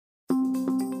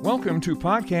Welcome to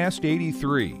Podcast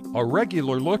 83, a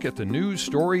regular look at the news,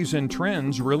 stories, and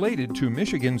trends related to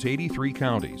Michigan's 83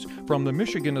 counties from the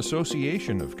Michigan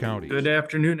Association of Counties. Good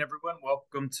afternoon, everyone.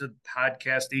 Welcome to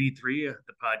Podcast 83,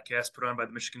 the podcast put on by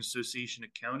the Michigan Association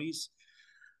of Counties.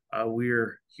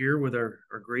 We're here with our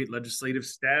great legislative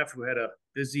staff who had a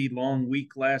busy, long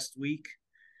week last week.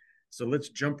 So let's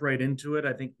jump right into it.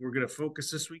 I think we're going to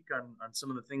focus this week on some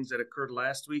of the things that occurred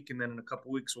last week, and then in a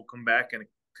couple weeks we'll come back and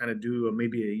kind of do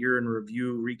maybe a year in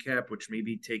review recap, which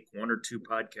maybe take one or two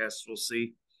podcasts. We'll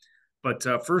see. But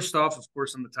first off, of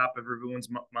course, on the top of everyone's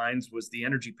minds was the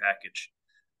energy package.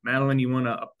 Madeline, you want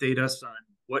to update us on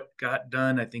what got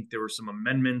done? I think there were some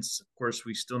amendments. Of course,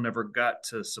 we still never got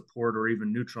to support or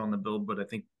even neutral on the bill, but I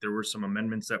think there were some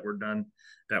amendments that were done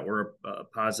that were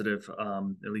positive,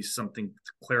 at least something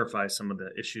to clarify some of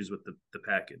the issues with the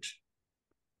package.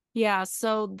 Yeah,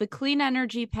 so the clean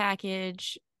energy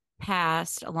package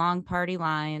passed along party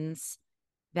lines.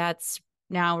 That's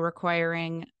now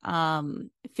requiring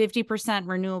 50%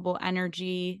 renewable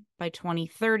energy by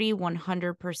 2030,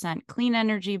 100% clean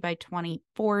energy by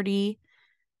 2040.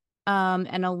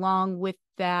 And along with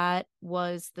that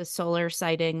was the solar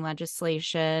siting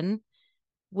legislation,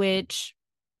 which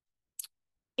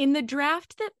in the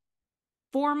draft that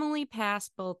formally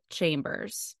passed both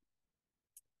chambers,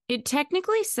 it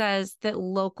technically says that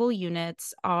local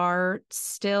units are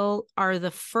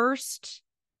the first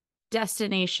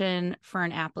destination for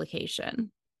an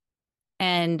application.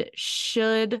 And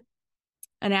should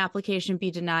an application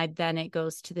be denied, then it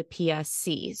goes to the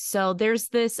PSC. So there's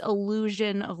this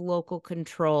illusion of local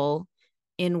control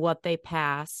in what they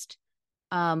passed,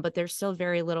 but there's still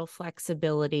very little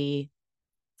flexibility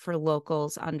for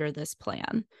locals under this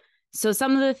plan. So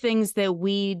some of the things that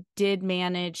we did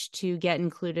manage to get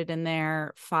included in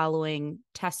there following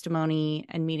testimony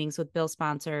and meetings with bill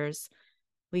sponsors,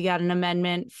 we got an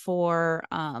amendment for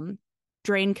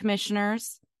drain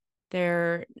commissioners.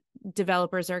 Their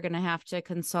developers are going to have to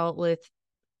consult with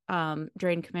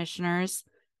drain commissioners.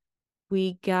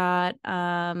 We got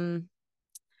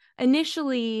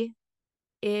initially,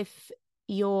 if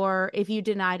you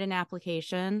denied an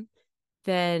application,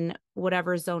 then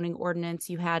whatever zoning ordinance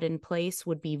you had in place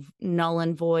would be null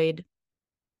and void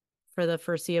for the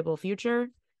foreseeable future.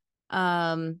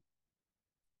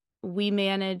 We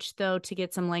managed, though, to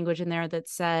get some language in there that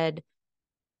said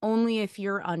only if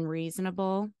you're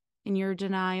unreasonable in your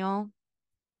denial.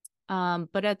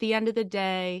 But at the end of the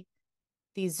day,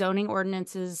 these zoning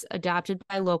ordinances adopted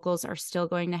by locals are still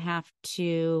going to have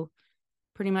to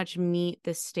pretty much meet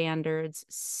the standards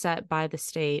set by the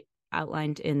state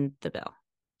outlined in the bill.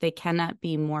 They cannot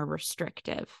be more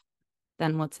restrictive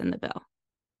than what's in the bill.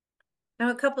 Now,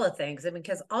 a couple of things.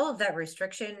 Because all of that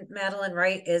restriction, Madeline,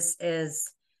 right, is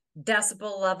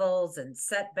decibel levels and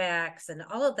setbacks, and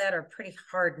all of that are pretty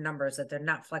hard numbers that they're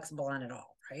not flexible on at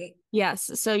all, right? Yes.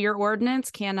 So your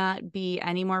ordinance cannot be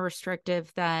any more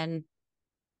restrictive than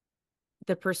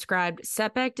the prescribed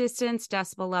setback distance,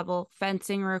 decibel level,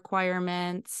 fencing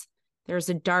requirements. There's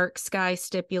a dark sky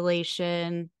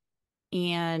stipulation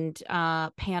and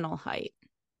panel height.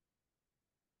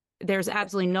 There's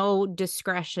absolutely no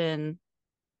discretion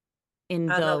in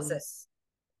those.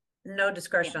 No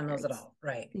discretion on those at all,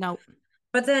 right? Nope.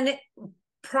 But then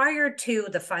prior to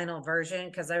the final version,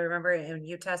 because I remember when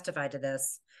you testified to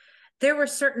this, there were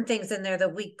certain things in there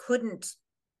that we couldn't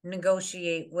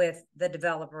negotiate with the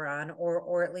developer on,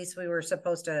 or at least we were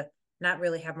supposed to not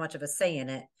really have much of a say in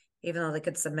it, even though they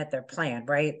could submit their plan,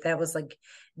 right? That was like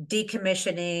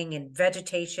decommissioning and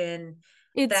vegetation,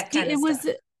 that kind of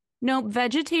stuff. No,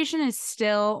 vegetation is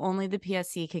still only the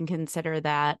PSC can consider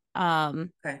that.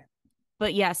 Okay.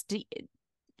 But yes,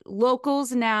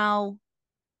 locals now,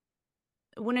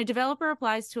 when a developer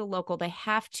applies to a local, they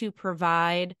have to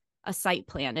provide a site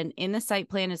plan. And in the site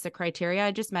plan is the criteria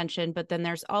I just mentioned, but then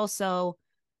there's also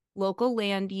local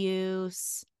land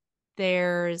use,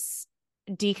 there's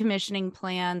decommissioning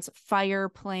plans, fire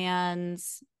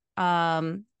plans,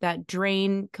 that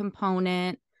drain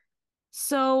component.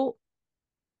 So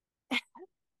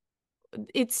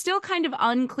it's still kind of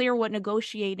unclear what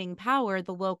negotiating power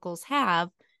the locals have,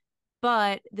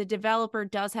 but the developer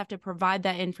does have to provide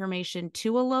that information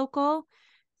to a local.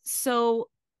 So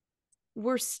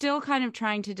we're still kind of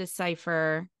trying to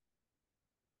decipher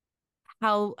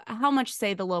how much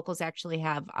say the locals actually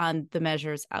have on the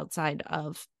measures outside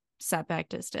of setback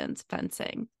distance,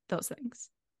 fencing, those things.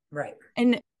 Right.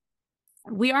 And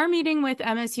we are meeting with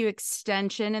MSU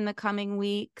Extension in the coming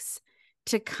weeks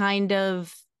to kind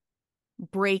of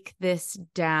break this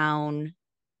down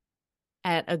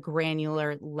at a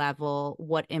granular level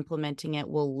what implementing it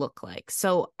will look like.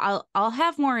 So I'll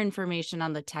have more information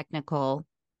on the technical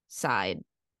side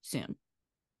soon.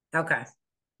 Okay.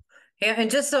 Yeah,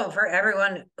 and just so for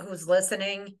everyone who's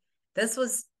listening, this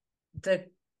was the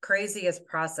craziest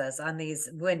process on these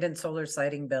wind and solar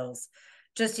siting bills.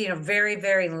 Just, very,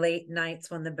 very late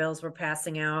nights when the bills were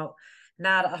passing out,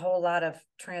 not a whole lot of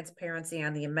transparency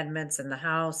on the amendments in the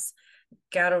House.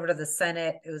 Got over to the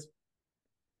Senate. It was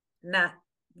not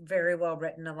very well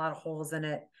written, a lot of holes in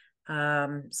it.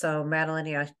 So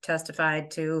Madeline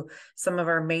testified to some of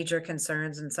our major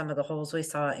concerns and some of the holes we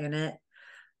saw in it.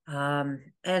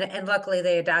 And luckily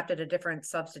they adopted a different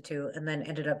substitute and then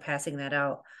ended up passing that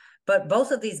out. But both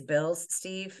of these bills,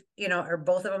 Steve, are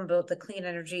both of them, both the clean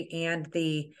energy and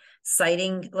the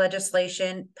siting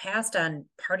legislation, passed on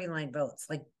party line votes,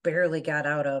 like barely got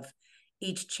out of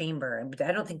each chamber. And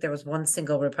I don't think there was one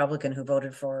single Republican who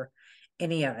voted for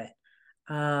any of it.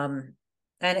 And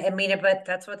I mean, but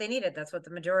that's what they needed. That's what the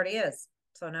majority is.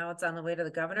 So now it's on the way to the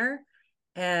governor,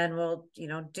 and we'll,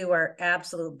 do our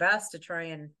absolute best to try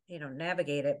and,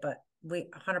 navigate it. But we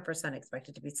 100% expect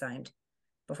it to be signed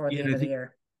before the end of the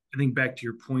year. I think back to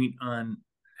your point on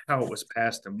how it was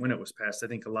passed and when it was passed, I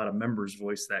think a lot of members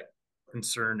voiced that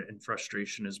concern and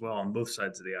frustration as well on both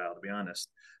sides of the aisle, to be honest,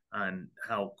 on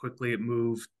how quickly it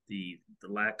moved, the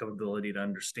lack of ability to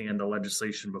understand the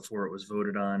legislation before it was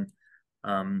voted on.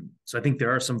 So I think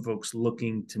there are some folks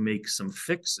looking to make some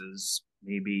fixes,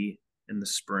 maybe in the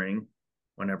spring,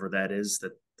 whenever that is,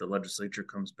 that the legislature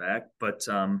comes back. But,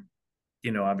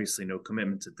 obviously no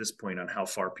commitments at this point on how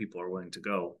far people are willing to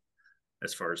go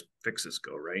as far as fixes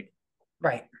go, right?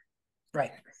 Right. All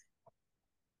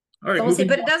right. So we'll see,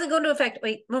 but it doesn't go into effect.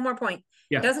 Wait, one more point.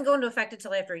 Yeah. It doesn't go into effect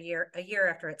until after a year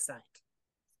after it's signed.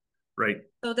 Right.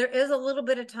 So there is a little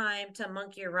bit of time to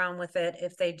monkey around with it.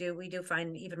 If we do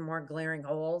find even more glaring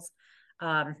holes.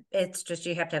 It's just,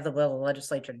 you have to have the will of the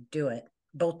legislature to do it,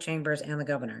 both chambers and the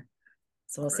governor.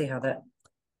 So we'll see how that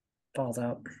falls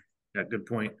out. Yeah, good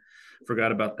point.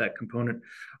 Forgot about that component.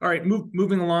 All right,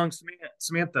 moving along,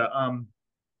 Samantha.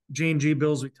 J&G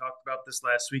bills, we talked about this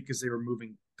last week as they were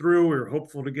moving through. We were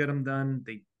hopeful to get them done.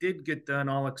 They did get done,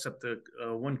 all except the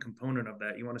one component of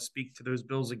that. You want to speak to those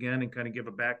bills again and kind of give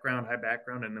a high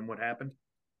background, and then what happened?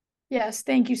 Yes,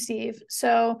 thank you, Steve.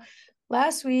 So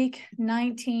last week,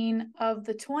 19 of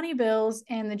the 20 bills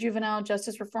in the Juvenile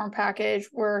Justice Reform package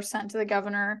were sent to the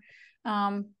governor.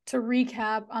 To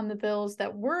recap on the bills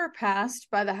that were passed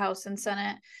by the House and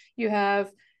Senate, you have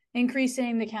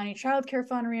increasing the county child care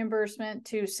fund reimbursement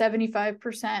to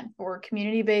 75% for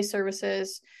community-based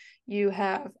services. You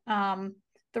have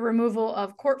the removal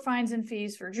of court fines and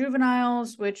fees for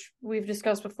juveniles, which we've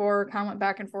discussed before, kind of went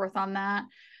back and forth on that.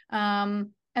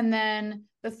 And then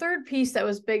the third piece that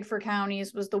was big for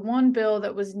counties was the one bill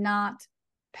that was not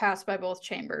passed by both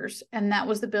chambers, and that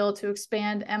was the bill to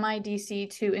expand MIDC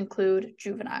to include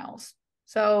juveniles.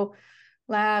 So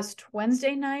last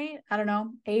Wednesday night, I don't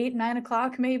know, 8-9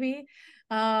 o'clock maybe,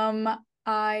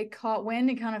 I caught wind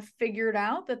and kind of figured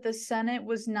out that the Senate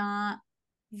was not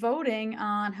voting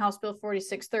on House Bill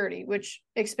 4630, which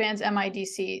expands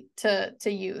MIDC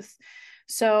to youth.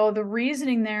 So the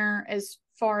reasoning there, as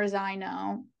far as I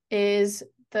know, is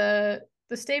the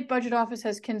state budget office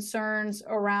has concerns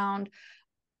around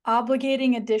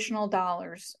obligating additional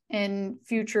dollars in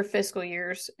future fiscal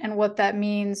years and what that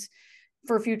means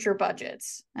for future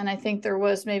budgets. And I think there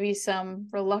was maybe some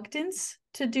reluctance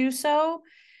to do so.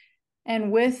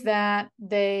 And with that,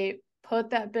 they put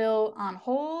that bill on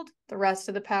hold. The rest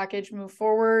of the package moved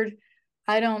forward.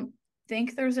 I don't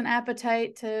think there's an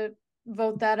appetite to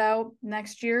vote that out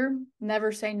next year.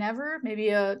 Never say never. Maybe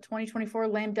a 2024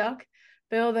 lame duck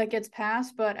bill that gets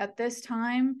passed. But at this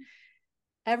time,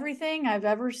 everything I've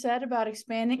ever said about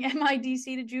expanding MIDC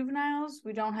to juveniles,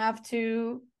 we don't have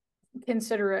to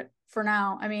consider it for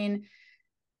now. I mean,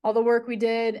 all the work we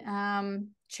did,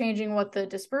 changing what the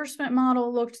disbursement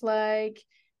model looked like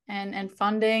and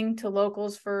funding to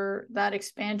locals for that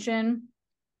expansion,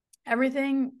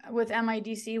 everything with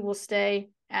MIDC will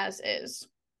stay as is.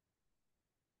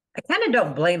 I kind of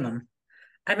don't blame them.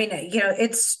 I mean,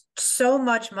 it's so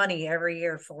much money every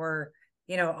year for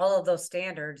all of those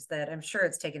standards that I'm sure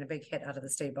it's taken a big hit out of the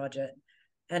state budget,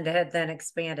 and to then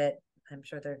expand it, I'm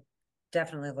sure they're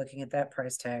definitely looking at that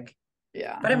price tag.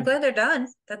 Yeah. But I'm glad they're done.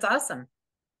 That's awesome.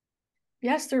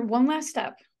 Yes, they're one last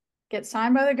step. Get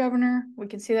signed by the governor. We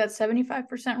can see that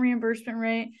 75% reimbursement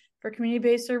rate for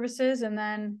community-based services, and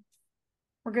then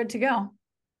we're good to go.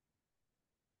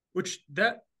 Which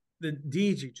the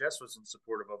DHHS was in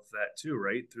supportive of that too,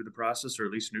 right? Through the process, or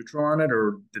at least neutral on it,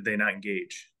 or did they not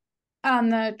engage? On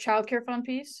the child care fund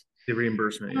piece? The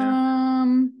reimbursement, yeah.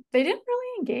 They didn't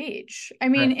really engage. I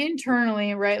mean,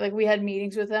 internally, right? Like we had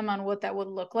meetings with them on what that would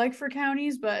look like for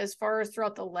counties, but as far as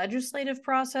throughout the legislative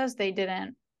process, they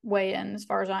didn't weigh in, as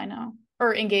far as I know,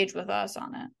 or engage with us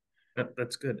on it.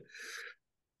 That's good.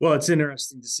 Well, it's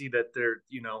interesting to see that they're,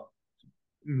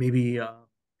 maybe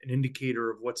an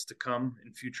indicator of what's to come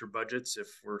in future budgets if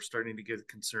we're starting to get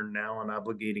concerned now on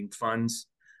obligating funds,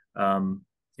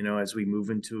 as we move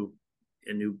into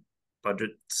a new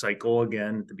budget cycle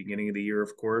again at the beginning of the year,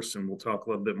 of course, and we'll talk a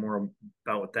little bit more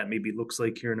about what that maybe looks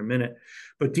like here in a minute.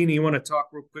 But Deena, you want to talk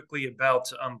real quickly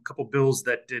about a couple bills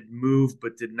that did move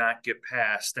but did not get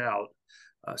passed out.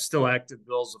 Still active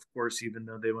bills, of course, even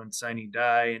though they went sine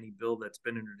die. Any bill that's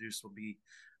been introduced will be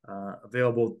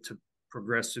available to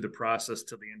progress through the process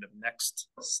till the end of next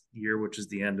year, which is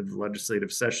the end of the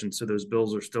legislative session. So those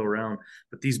bills are still around,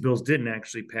 but these bills didn't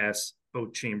actually pass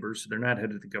both chambers. So they're not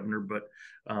headed to the governor, but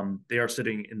they are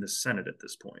sitting in the Senate at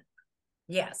this point.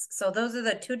 Yes. So those are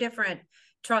the two different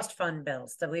trust fund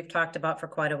bills that we've talked about for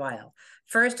quite a while.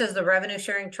 First is the revenue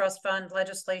sharing trust fund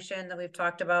legislation that we've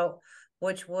talked about,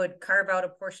 which would carve out a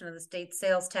portion of the state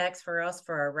sales tax for us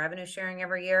for our revenue sharing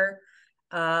every year,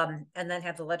 and then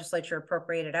have the legislature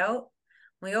appropriate it out.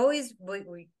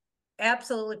 We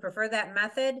absolutely prefer that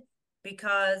method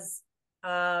because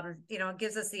it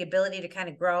gives us the ability to kind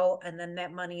of grow, and then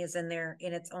that money is in there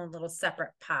in its own little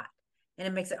separate pot, and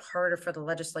it makes it harder for the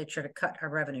legislature to cut our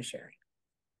revenue sharing.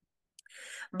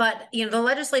 But the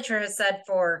legislature has said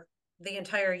for the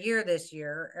entire year this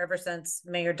year, ever since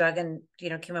Mayor Duggan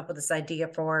came up with this idea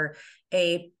for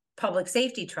a public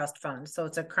safety trust fund, so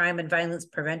it's a crime and violence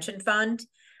prevention fund.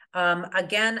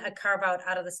 Again, a carve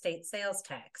out of the state sales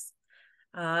tax.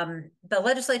 The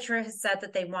legislature has said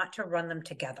that they want to run them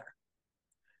together,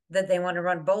 that they want to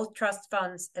run both trust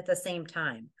funds at the same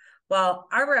time. Well,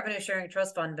 our revenue sharing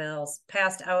trust fund bills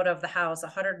passed out of the House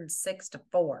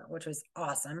 106-4, which was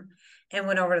awesome, and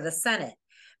went over to the Senate.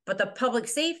 But the public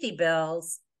safety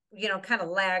bills, kind of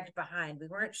lagged behind. We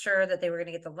weren't sure that they were going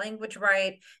to get the language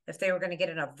right, if they were going to get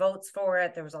enough votes for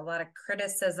it. There was a lot of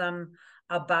criticism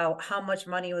about how much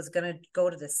money was going to go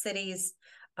to the cities,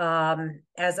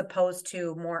 as opposed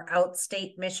to more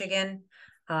outstate Michigan.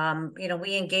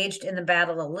 We engaged in the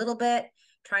battle a little bit,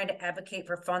 trying to advocate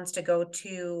for funds to go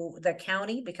to the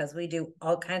county because we do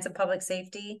all kinds of public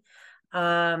safety.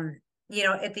 At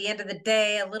the end of the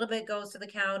day, a little bit goes to the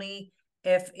county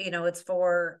if, it's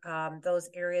for those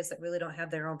areas that really don't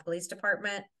have their own police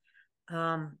department.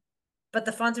 But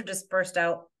the funds are dispersed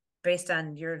out based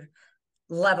on your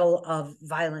level of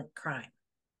violent crime.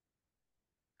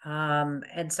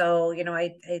 And so,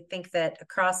 I think that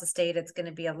across the state, it's going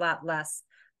to be a lot less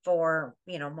for,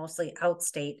 mostly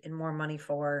outstate and more money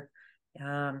for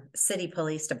city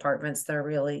police departments that are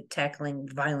really tackling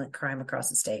violent crime across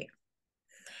the state.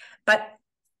 But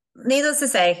needless to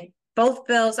say, both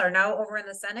bills are now over in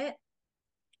the Senate,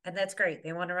 and that's great.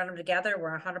 They want to run them together.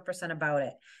 We're 100% about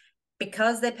it.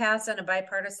 Because they passed on a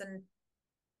bipartisan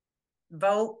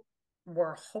vote,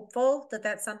 we're hopeful that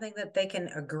that's something that they can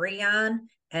agree on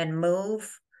and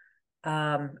move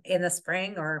in the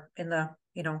spring or in the,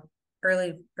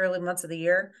 early months of the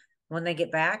year when they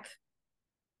get back.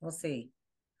 We'll see.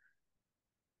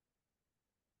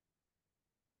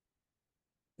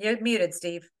 You're muted,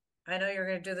 Steve. I know you're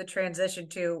going to do the transition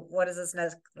to what does this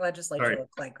next legislature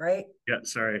look like, right? Yeah,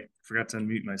 sorry. Forgot to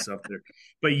unmute myself there.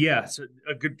 But yeah, so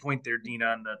a good point there, Deena,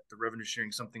 on the revenue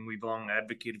sharing, something we've long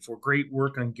advocated for. Great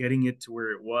work on getting it to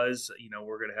where it was.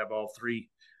 We're going to have all three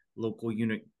local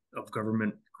unit of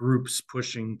government groups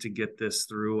pushing to get this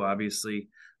through, obviously,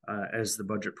 as the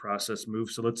budget process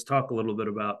moves. So let's talk a little bit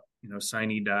about,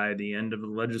 sine die, the end of the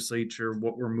legislature,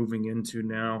 what we're moving into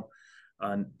now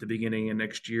on the beginning of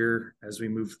next year as we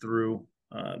move through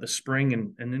the spring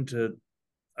and into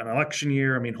an election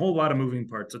year. I mean, a whole lot of moving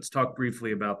parts. Let's talk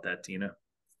briefly about that, Deena.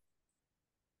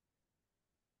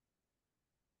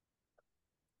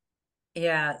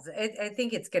 Yeah, I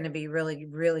think it's going to be really,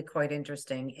 really quite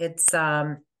interesting. It's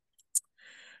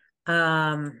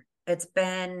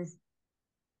been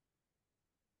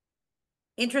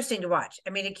interesting to watch.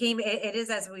 I mean, it is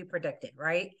as we predicted,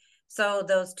 right? So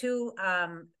those two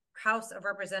House of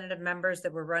Representative members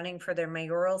that were running for their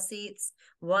mayoral seats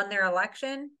won their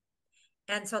election.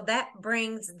 And so that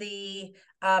brings the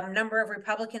number of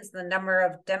Republicans and the number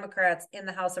of Democrats in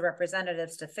the House of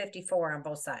Representatives to 54 on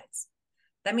both sides.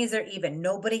 That means they're even.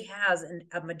 Nobody has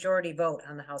a majority vote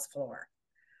on the House floor.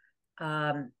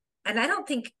 And I don't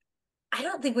think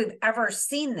we've ever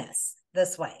seen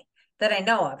this way that I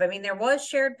know of. I mean, there was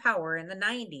shared power in the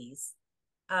 90s,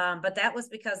 but that was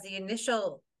because the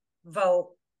initial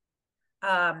vote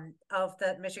of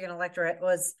the Michigan electorate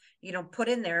was, put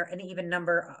in there an even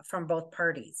number from both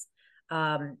parties.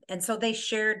 And so they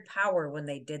shared power when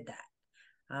they did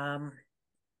that.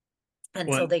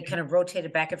 So they kind of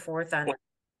rotated back and forth on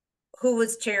who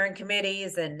was chairing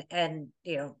committees and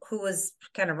who was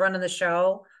kind of running the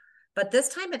show. But this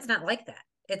time it's not like that.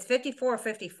 It's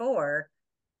 54-54,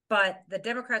 but the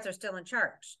Democrats are still in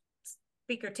charge.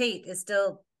 Speaker Tate is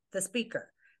still the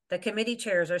speaker. The committee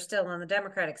chairs are still on the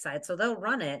Democratic side, so they'll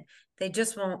run it. They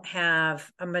just won't have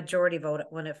a majority vote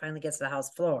when it finally gets to the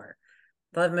House floor.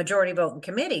 They'll have a majority vote in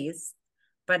committees,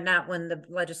 but not when the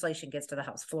legislation gets to the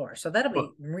House floor. So that'll be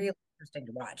really interesting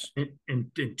to watch.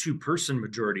 And two-person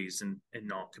majorities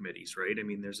in all committees, right? I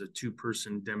mean, there's a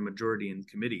two-person Dem majority in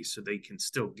committees, so they can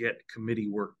still get committee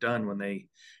work done when they,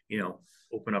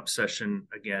 open up session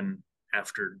again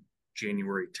after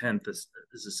January 10th is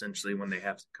essentially when they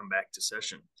have to come back to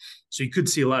session. So you could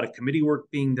see a lot of committee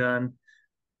work being done,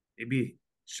 maybe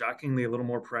shockingly a little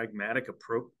more pragmatic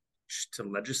approach to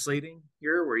legislating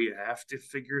here, where you have to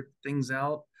figure things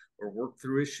out or work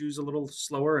through issues a little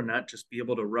slower and not just be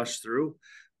able to rush through,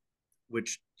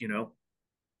 which,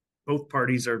 both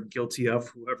parties are guilty of,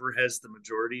 whoever has the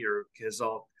majority or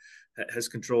has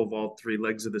control of all three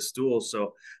legs of the stool.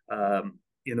 So,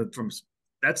 from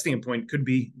that standpoint, could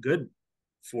be good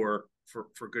for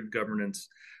good governance.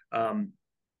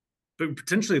 But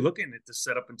potentially looking at this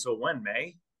setup until when?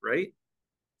 May, right?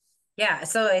 Yeah.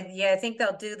 So I think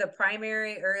they'll do the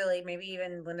primary early, maybe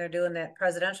even when they're doing that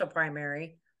presidential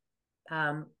primary.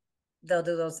 They'll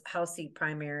do those House seat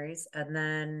primaries, and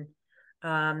then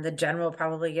the general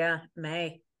probably,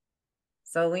 May.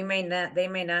 So they may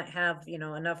not have,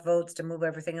 enough votes to move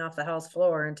everything off the House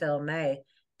floor until May.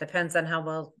 Depends on how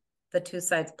well the two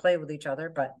sides play with each other,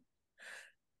 but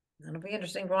it'll be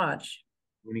interesting to watch.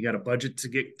 When you got a budget to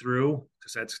get through,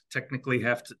 because that's technically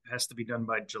has to be done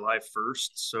by July 1st.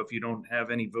 So if you don't have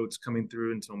any votes coming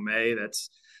through until May, that's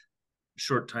a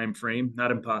short time frame.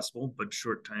 Not impossible, but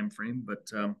short time frame. But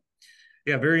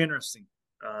very interesting.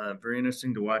 Very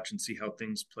interesting to watch and see how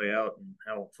things play out and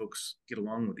how folks get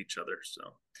along with each other. So,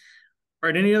 all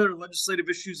right, any other legislative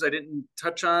issues I didn't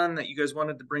touch on that you guys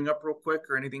wanted to bring up real quick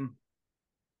or anything?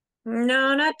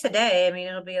 No, not today. I mean,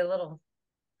 it'll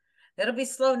be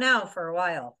slow now for a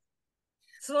while.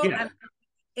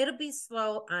 It'll be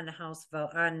slow on House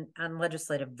vote on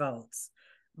legislative votes,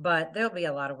 but there'll be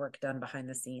a lot of work done behind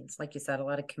the scenes. Like you said, a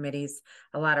lot of committees,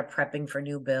 a lot of prepping for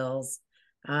new bills,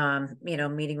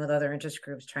 meeting with other interest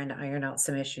groups, trying to iron out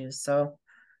some issues. So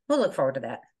we'll look forward to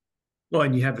that. Well,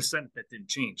 and you have a Senate that didn't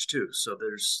change too. So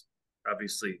there's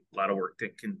obviously a lot of work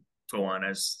that can go on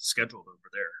as scheduled over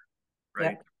there.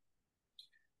 Right. Yep.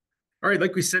 All right.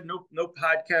 Like we said, no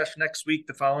podcast next week.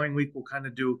 The following week, we'll kind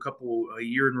of do a couple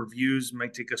year in reviews. It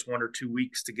might take us 1 or 2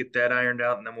 weeks to get that ironed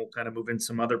out. And then we'll kind of move in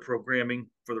some other programming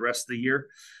for the rest of the year.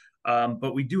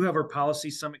 But we do have our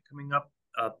policy summit coming up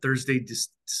Thursday,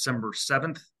 December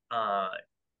 7th,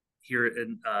 here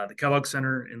in the Kellogg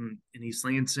Center in East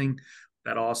Lansing.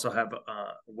 That'll also have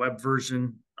a web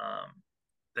version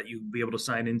that you'll be able to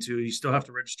sign into. You still have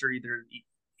to register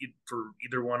for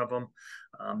either one of them.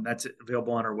 That's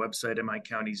available on our website,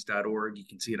 micounties.org. You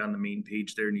can see it on the main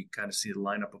page there, and you can kind of see the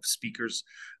lineup of speakers.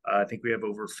 I think we have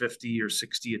over 50 or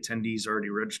 60 attendees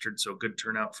already registered, so good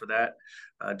turnout for that.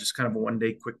 Just kind of a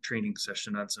one-day quick training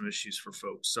session on some issues for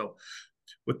folks. So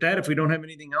with that, if we don't have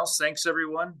anything else, thanks,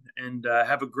 everyone, and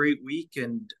have a great week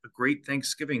and a great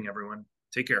Thanksgiving, everyone.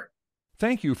 Take care.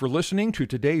 Thank you for listening to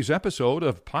today's episode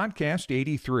of Podcast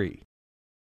 83.